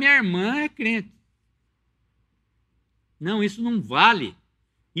crente. Ah, minha irmã é crente. Não, isso não vale.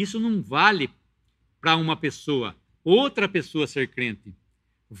 Isso não vale para uma pessoa, outra pessoa ser crente.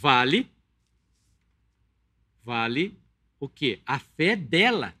 Vale o quê? A fé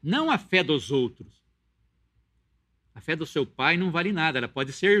dela, não a fé dos outros. A fé do seu pai não vale nada. Ela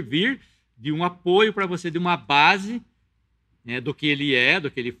pode servir de um apoio para você, de uma base, né, do que ele é, do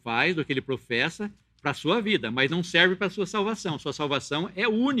que ele faz, do que ele professa para a sua vida, mas não serve para a sua salvação. Sua salvação é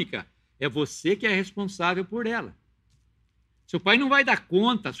única. É você que é responsável por ela. Seu pai não vai dar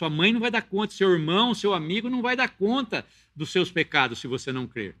conta, sua mãe não vai dar conta, seu irmão, seu amigo não vai dar conta dos seus pecados se você não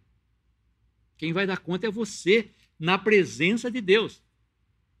crer. Quem vai dar conta é você, na presença de Deus.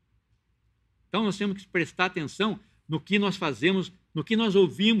 Então nós temos que prestar atenção no que nós fazemos, no que nós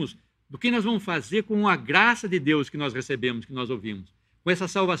ouvimos, no que nós vamos fazer com a graça de Deus que nós recebemos, que nós ouvimos. Com essa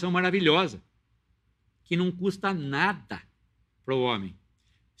salvação maravilhosa, que não custa nada para o homem.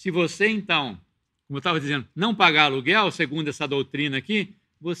 Se você, então, como eu estava dizendo, não pagar aluguel, segundo essa doutrina aqui,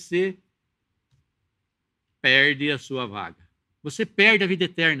 você perde a sua vaga. Você perde a vida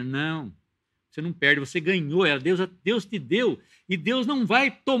eterna. Não, você não perde, você ganhou. Deus te deu e Deus não vai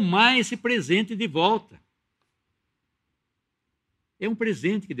tomar esse presente de volta. É um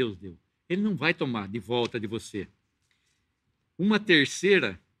presente que Deus deu. Ele não vai tomar de volta de você. Uma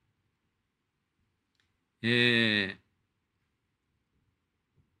terceira é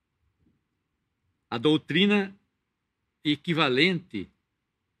a doutrina equivalente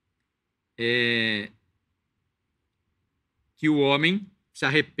é que o homem se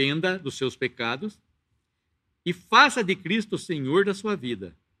arrependa dos seus pecados e faça de Cristo o Senhor da sua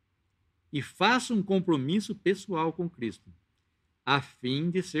vida e faça um compromisso pessoal com Cristo, a fim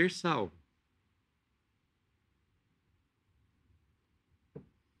de ser salvo.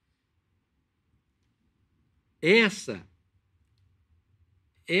 Essa,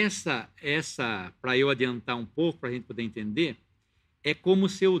 para eu adiantar um pouco, para a gente poder entender, é como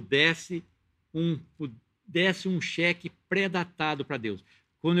se eu desse um cheque pré-datado para Deus,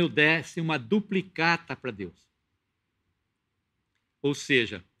 quando eu desse uma duplicata para Deus. Ou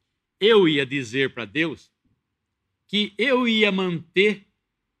seja, eu ia dizer para Deus que eu ia me manter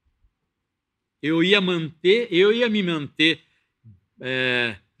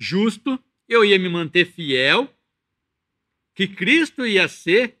justo, eu ia me manter fiel, que Cristo ia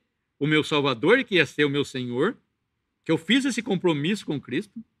ser o meu Salvador e que ia ser o meu Senhor, que eu fiz esse compromisso com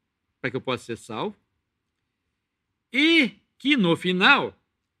Cristo para que eu possa ser salvo, e que no final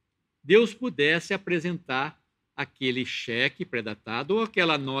Deus pudesse apresentar aquele cheque pré-datado ou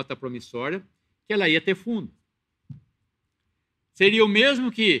aquela nota promissória que ela ia ter fundo. Seria o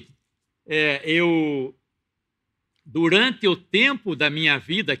mesmo que eu, durante o tempo da minha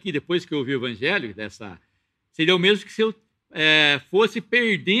vida aqui, depois que eu ouvi o Evangelho, seria o mesmo que se eu fosse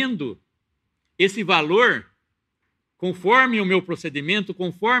perdendo esse valor conforme o meu procedimento,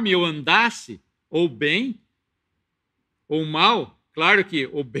 conforme eu andasse, ou bem, ou mal. Claro que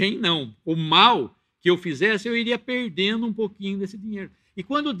o bem não, o mal que eu fizesse, eu iria perdendo um pouquinho desse dinheiro. E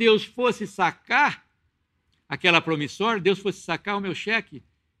quando Deus fosse sacar aquela promissória, Deus fosse sacar o meu cheque,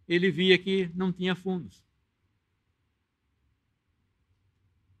 ele via que não tinha fundos.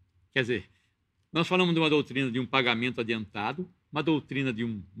 Quer dizer, nós falamos de uma doutrina de um pagamento adiantado, uma doutrina de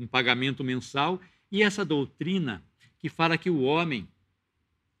um pagamento mensal, e essa doutrina que fala que o homem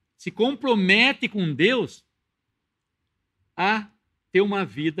se compromete com Deus a ter uma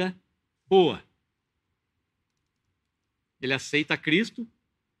vida boa. Ele aceita Cristo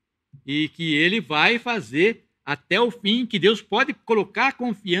e que ele vai fazer até o fim, que Deus pode colocar a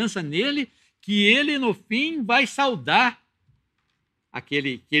confiança nele, que ele no fim vai saudar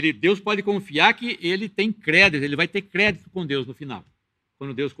Deus pode confiar que ele tem crédito, ele vai ter crédito com Deus no final.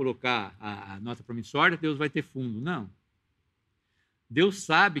 Quando Deus colocar a nota promissória, Deus vai ter fundo. Não. Deus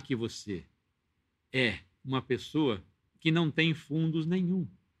sabe que você é uma pessoa que não tem fundos nenhum,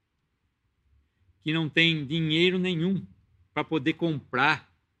 que não tem dinheiro nenhum para poder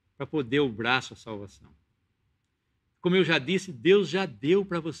comprar, para poder obrar a sua salvação. Como eu já disse, Deus já deu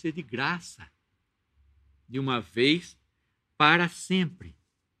para você de graça, de uma vez para sempre.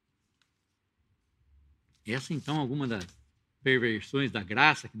 Essa, então, é alguma das perversões da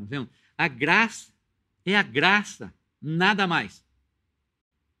graça que nós vemos. A graça é a graça, nada mais.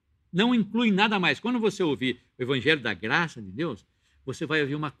 Não inclui nada mais. Quando você ouvir o Evangelho da Graça de Deus, você vai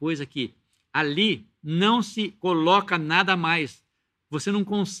ouvir uma coisa que ali não se coloca nada mais. Você não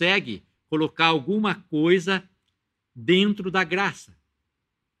consegue colocar alguma coisa dentro da graça.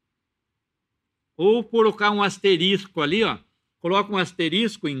 Ou colocar um asterisco ali, ó. Coloca um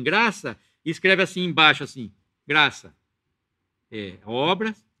asterisco em graça e escreve assim embaixo, assim, graça. É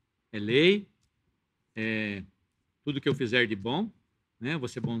obras, é lei, é tudo que eu fizer de bom, né? Vou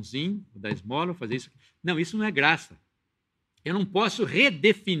ser bonzinho, vou dar esmola, vou fazer isso. Não, isso não é graça. Eu não posso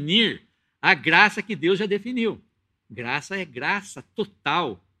redefinir a graça que Deus já definiu. Graça é graça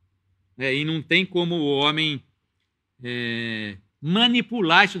total. E não tem como o homem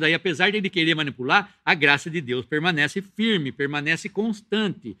manipular isso daí. Apesar de ele querer manipular, a graça de Deus permanece firme, permanece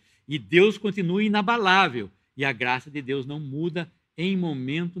constante. E Deus continua inabalável. E a graça de Deus não muda em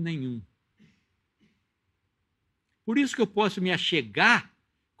momento nenhum. Por isso que eu posso me achegar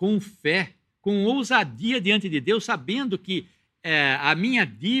com fé, com ousadia diante de Deus, sabendo que a minha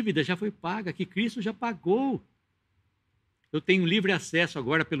dívida já foi paga, que Cristo já pagou. Eu tenho livre acesso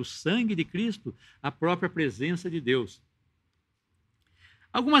agora, pelo sangue de Cristo, à própria presença de Deus.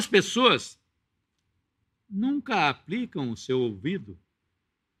 Algumas pessoas nunca aplicam o seu ouvido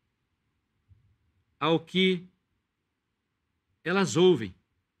ao que elas ouvem.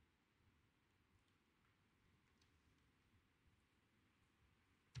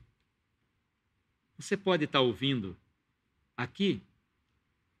 Você pode estar ouvindo aqui,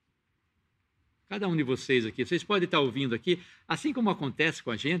 cada um de vocês aqui, vocês podem estar ouvindo aqui, assim como acontece com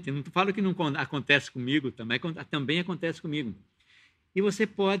a gente, não falo que não acontece comigo, também acontece comigo. E você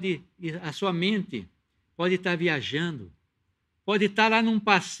pode, a sua mente pode estar viajando, pode estar lá num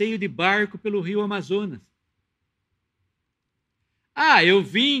passeio de barco pelo rio Amazonas. Eu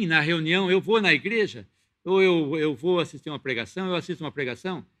vim na reunião, eu vou na igreja, ou eu vou assistir uma pregação, eu assisto uma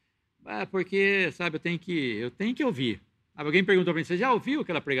pregação, porque, sabe, eu tenho que ouvir. Alguém perguntou para mim, você já ouviu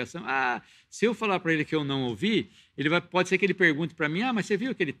aquela pregação? Se eu falar para ele que eu não ouvi, pode ser que ele pergunte para mim, mas você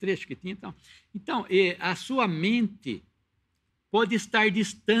viu aquele trecho que tinha? Então, a sua mente pode estar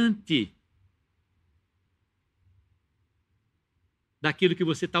distante daquilo que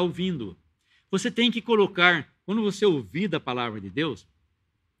você está ouvindo. Você tem que colocar, quando você ouvir da palavra de Deus,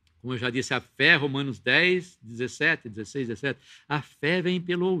 como eu já disse, a fé, Romanos 10, 17, 16, 17, a fé vem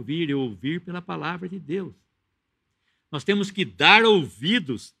pelo ouvir e ouvir pela palavra de Deus. Nós temos que dar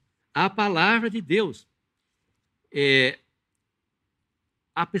ouvidos à palavra de Deus.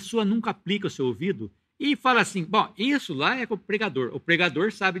 A pessoa nunca aplica o seu ouvido e fala assim, isso lá é com o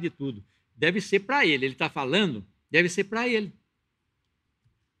pregador sabe de tudo, deve ser para ele está falando, deve ser para ele.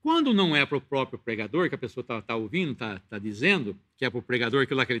 Quando não é para o próprio pregador, que a pessoa está ouvindo, está dizendo que é para o pregador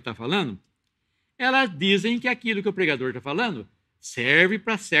aquilo lá que ele está falando, elas dizem que aquilo que o pregador está falando serve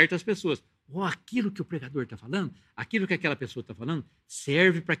para certas pessoas. Aquilo que o pregador está falando, aquilo que aquela pessoa está falando,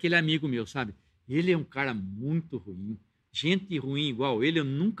 serve para aquele amigo meu, sabe? Ele é um cara muito ruim. Gente ruim igual ele eu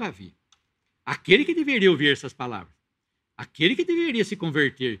nunca vi. Aquele que deveria ouvir essas palavras, aquele que deveria se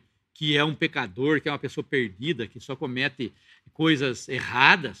converter, que é um pecador, que é uma pessoa perdida, que só comete coisas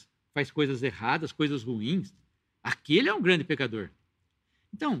erradas, faz coisas erradas, coisas ruins, aquele é um grande pecador.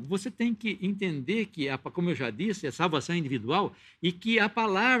 Então, você tem que entender que, como eu já disse, é salvação individual e que a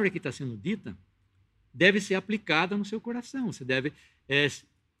palavra que está sendo dita deve ser aplicada no seu coração.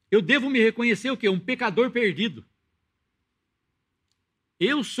 Eu devo me reconhecer o quê? Um pecador perdido.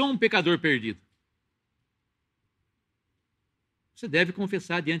 Eu sou um pecador perdido. Você deve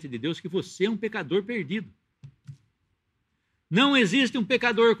confessar diante de Deus que você é um pecador perdido. Não existe um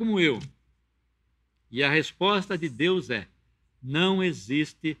pecador como eu. E a resposta de Deus é: não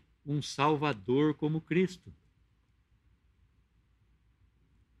existe um Salvador como Cristo.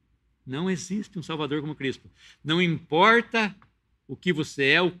 Não existe um Salvador como Cristo. Não importa o que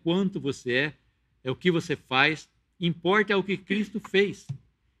você é, o quanto você é o que você faz, importa o que Cristo fez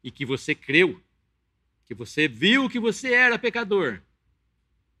e que você creu, que você viu que você era pecador,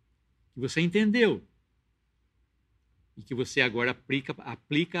 que você entendeu e que você agora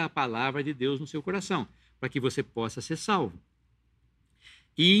aplica a palavra de Deus no seu coração, para que você possa ser salvo.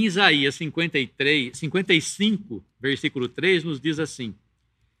 E em Isaías 55, versículo 3, nos diz assim: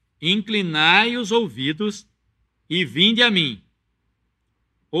 inclinai os ouvidos e vinde a mim.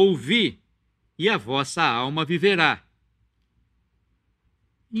 Ouvi, e a vossa alma viverá.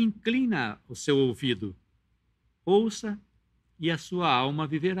 Inclina o seu ouvido, ouça, e a sua alma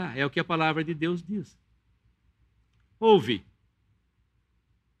viverá. É o que a palavra de Deus diz. Ouve.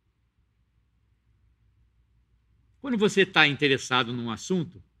 Quando você está interessado num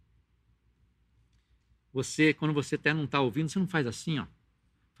assunto, quando você até não está ouvindo, você não faz assim, ó.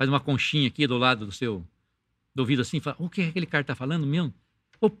 Faz uma conchinha aqui do lado do ouvido assim, fala, o que aquele cara está falando mesmo?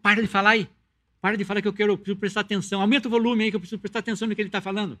 Ô, para de falar aí. Para de falar que eu preciso prestar atenção. Aumenta o volume aí que eu preciso prestar atenção no que ele está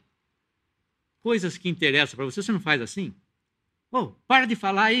falando. Coisas que interessam para você, você não faz assim? Ô, para de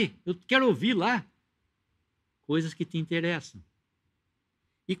falar aí, eu quero ouvir lá. Coisas que te interessam.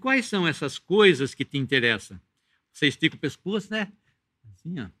 E quais são essas coisas que te interessam? Você estica o pescoço, né?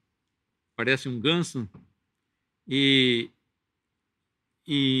 Assim, ó. Parece um ganso. E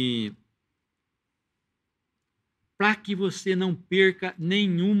para que você não perca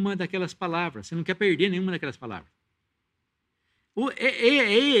nenhuma daquelas palavras. Você não quer perder nenhuma daquelas palavras.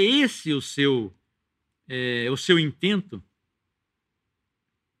 É esse o seu intento?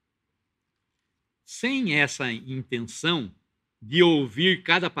 Sem essa intenção de ouvir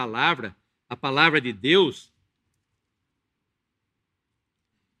cada palavra, a palavra de Deus,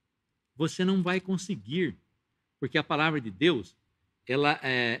 você não vai conseguir, porque a palavra de Deus, ela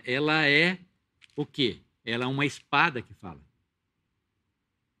é o quê? Ela é uma espada que fala.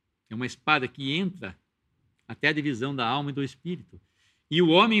 É uma espada que entra até a divisão da alma e do espírito. E o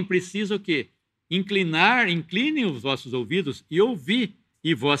homem precisa o quê? Inclinem os vossos ouvidos e ouvir,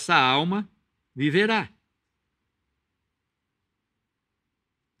 e vossa alma viverá.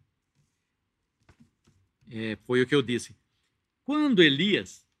 Foi o que eu disse. Quando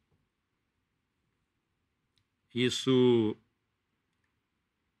Elias, isso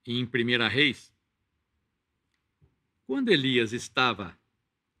em 1 Reis, quando Elias estava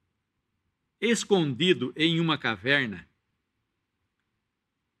escondido em uma caverna,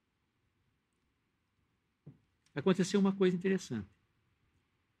 aconteceu uma coisa interessante.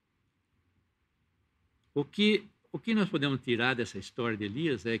 O que nós podemos tirar dessa história de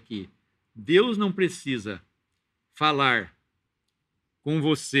Elias é que Deus não precisa falar com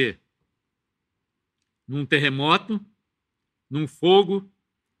você num terremoto, num fogo,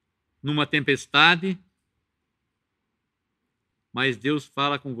 numa tempestade, mas Deus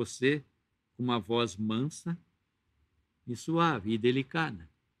fala com você com uma voz mansa e suave e delicada.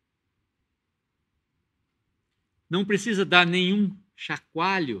 Não precisa dar nenhum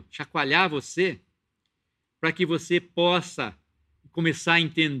chacoalhar você, para que você possa começar a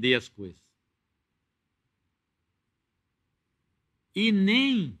entender as coisas. E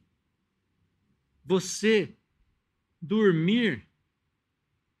nem você dormir.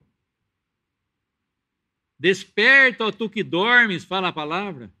 Desperta, ó tu que dormes, fala a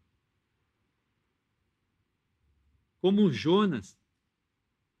palavra. Como Jonas,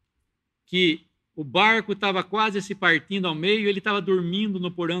 que o barco estava quase se partindo ao meio, ele estava dormindo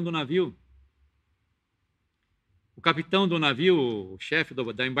no porão do navio. O capitão do navio, o chefe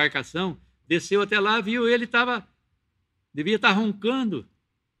da embarcação, desceu até lá, viu ele devia estar roncando.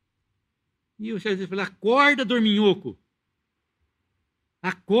 E o chefe falou: acorda, dorminhoco.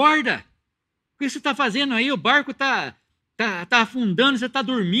 Acorda. O que você está fazendo aí? O barco está afundando, você está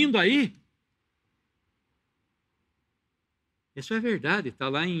dormindo aí. Isso é verdade, está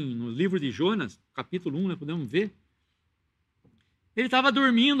lá no livro de Jonas, capítulo 1, nós podemos ver. Ele estava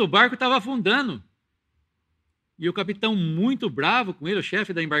dormindo, o barco estava afundando. E o capitão, muito bravo com ele, o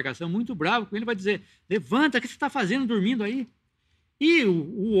chefe da embarcação, muito bravo com ele, vai dizer: levanta, o que você está fazendo dormindo aí? E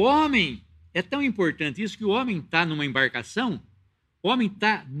o homem, é tão importante isso, que o homem está numa embarcação, o homem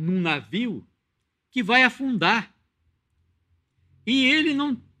está num navio que vai afundar. E ele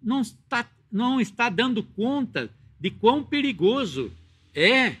não está dando conta de quão perigoso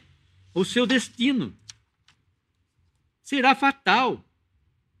é o seu destino. Será fatal,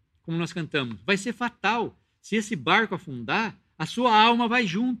 como nós cantamos, vai ser fatal. Se esse barco afundar, a sua alma vai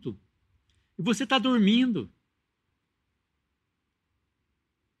junto. E você está dormindo.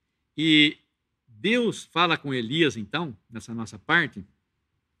 E Deus fala com Elias, então, nessa nossa parte,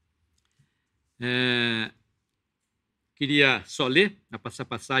 Queria só ler, essa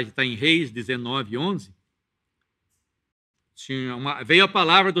passagem está em Reis 19, 11. Veio a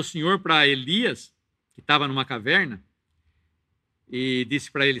palavra do Senhor para Elias, que estava numa caverna, e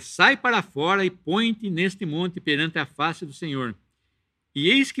disse para ele: sai para fora e põe-te neste monte perante a face do Senhor. E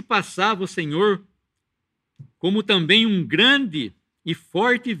eis que passava o Senhor, como também um grande e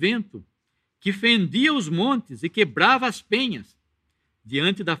forte vento, que fendia os montes e quebrava as penhas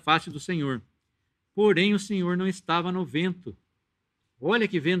diante da face do Senhor. Porém, o Senhor não estava no vento. Olha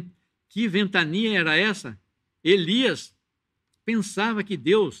que ventania era essa. Elias pensava que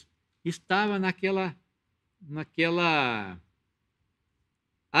Deus estava naquela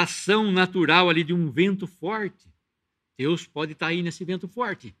ação natural ali de um vento forte. Deus pode estar aí nesse vento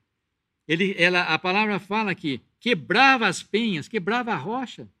forte. A palavra fala que quebrava as penhas, quebrava a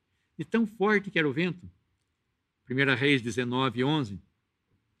rocha, de tão forte que era o vento. 1 Reis 19, 11.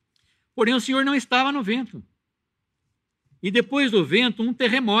 Porém, o Senhor não estava no vento. E depois do vento, um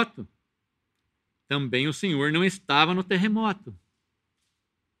terremoto. Também o Senhor não estava no terremoto.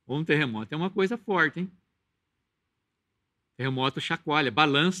 Um terremoto é uma coisa forte, hein? Terremoto chacoalha,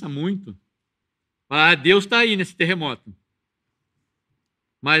 balança muito. Deus está aí nesse terremoto.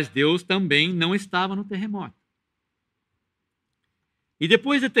 Mas Deus também não estava no terremoto. E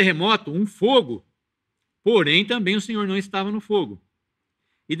depois do terremoto, um fogo. Porém, também o Senhor não estava no fogo.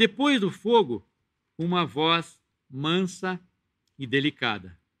 E depois do fogo, uma voz mansa e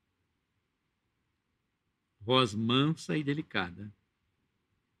delicada. Voz mansa e delicada.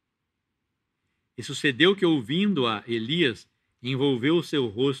 E sucedeu que, ouvindo a Elias, envolveu o seu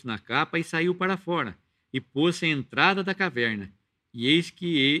rosto na capa e saiu para fora, e pôs-se à entrada da caverna. E eis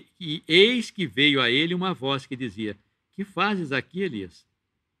que veio a ele uma voz que dizia: que fazes aqui, Elias?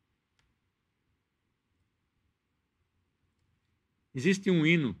 Existe um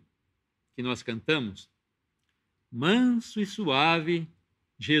hino que nós cantamos: manso e suave,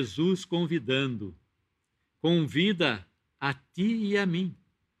 Jesus convidando, convida a ti e a mim.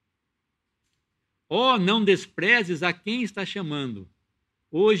 Ó, não desprezes a quem está chamando,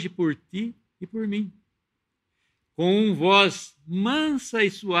 hoje por ti e por mim. Com voz mansa e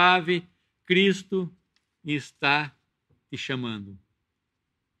suave, Cristo está te chamando.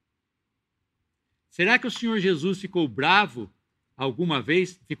 Será que o Senhor Jesus ficou bravo alguma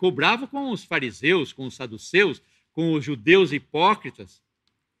vez? Ficou bravo com os fariseus, com os saduceus, com os judeus hipócritas?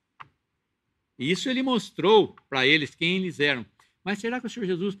 E isso ele mostrou para eles quem eles eram. Mas será que o Senhor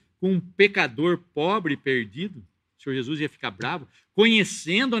Jesus, com um pecador pobre e perdido, o Senhor Jesus ia ficar bravo?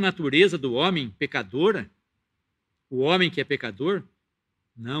 Conhecendo a natureza do homem pecadora, o homem que é pecador?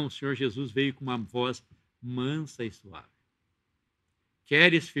 Não, o Senhor Jesus veio com uma voz mansa e suave.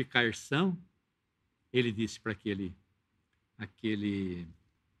 Queres ficar são? Ele disse para aquele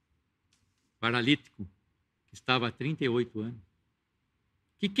paralítico que estava há 38 anos.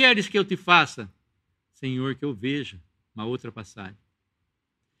 Que queres que eu te faça? Senhor, que eu veja. Uma outra passagem.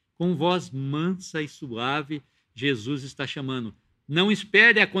 Com voz mansa e suave, Jesus está chamando. Não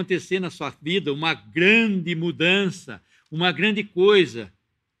espere acontecer na sua vida uma grande mudança, uma grande coisa,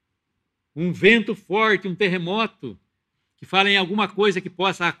 um vento forte, um terremoto, que fala em alguma coisa que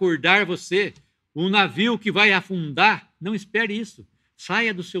possa acordar você, um navio que vai afundar. Não espere isso.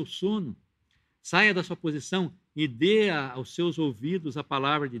 Saia do seu sono, saia da sua posição e dê aos seus ouvidos a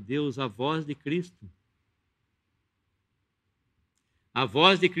palavra de Deus, a voz de Cristo. A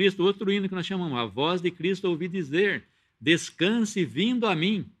voz de Cristo, outro hino que nós chamamos, a voz de Cristo ouvi dizer: descanse vindo a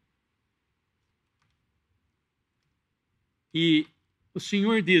mim. E o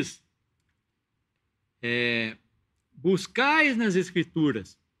Senhor diz: buscais nas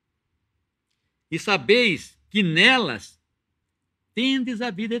Escrituras e sabeis que nelas tendes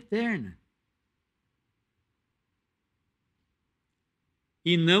a vida eterna.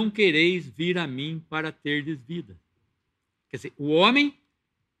 E não quereis vir a mim para terdes vida. Quer dizer, o homem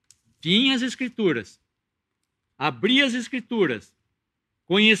tinha as Escrituras, abria as Escrituras,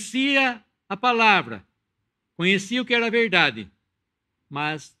 conhecia a palavra, conhecia o que era verdade,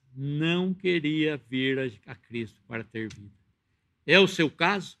 mas não queria vir a Cristo para ter vida. É o seu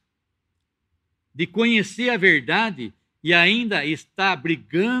caso? De conhecer a verdade e ainda está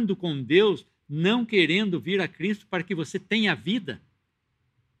brigando com Deus, não querendo vir a Cristo para que você tenha vida?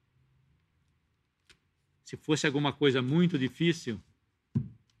 Se fosse alguma coisa muito difícil,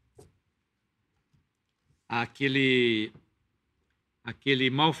 aquele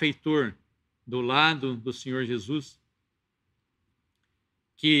malfeitor do lado do Senhor Jesus,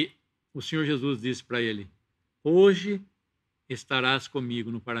 que o Senhor Jesus disse para ele: hoje estarás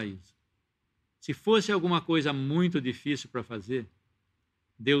comigo no paraíso. Se fosse alguma coisa muito difícil para fazer,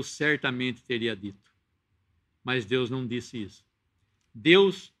 Deus certamente teria dito. Mas Deus não disse isso.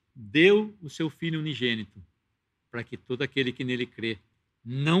 Deus deu o seu Filho unigênito para que todo aquele que nele crê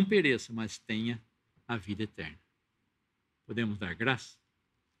não pereça, mas tenha a vida eterna. Podemos dar graça?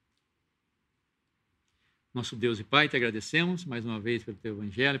 Nosso Deus e Pai, te agradecemos mais uma vez pelo teu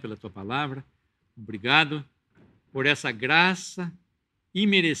evangelho, pela tua palavra. Obrigado por essa graça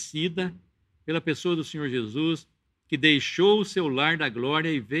imerecida pela pessoa do Senhor Jesus, que deixou o seu lar da glória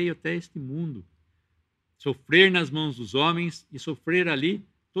e veio até este mundo, sofrer nas mãos dos homens e sofrer ali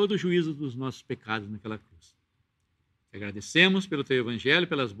todo o juízo dos nossos pecados naquela cruz. Te agradecemos pelo teu evangelho,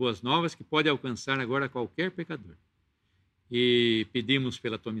 pelas boas novas que pode alcançar agora qualquer pecador. E pedimos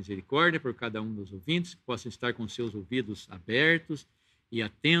pela tua misericórdia por cada um dos ouvintes, que possam estar com seus ouvidos abertos e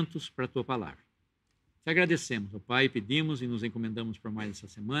atentos para a tua palavra. Te agradecemos, ó Pai, pedimos e nos encomendamos por mais essa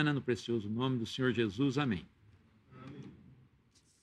semana, no precioso nome do Senhor Jesus. Amém.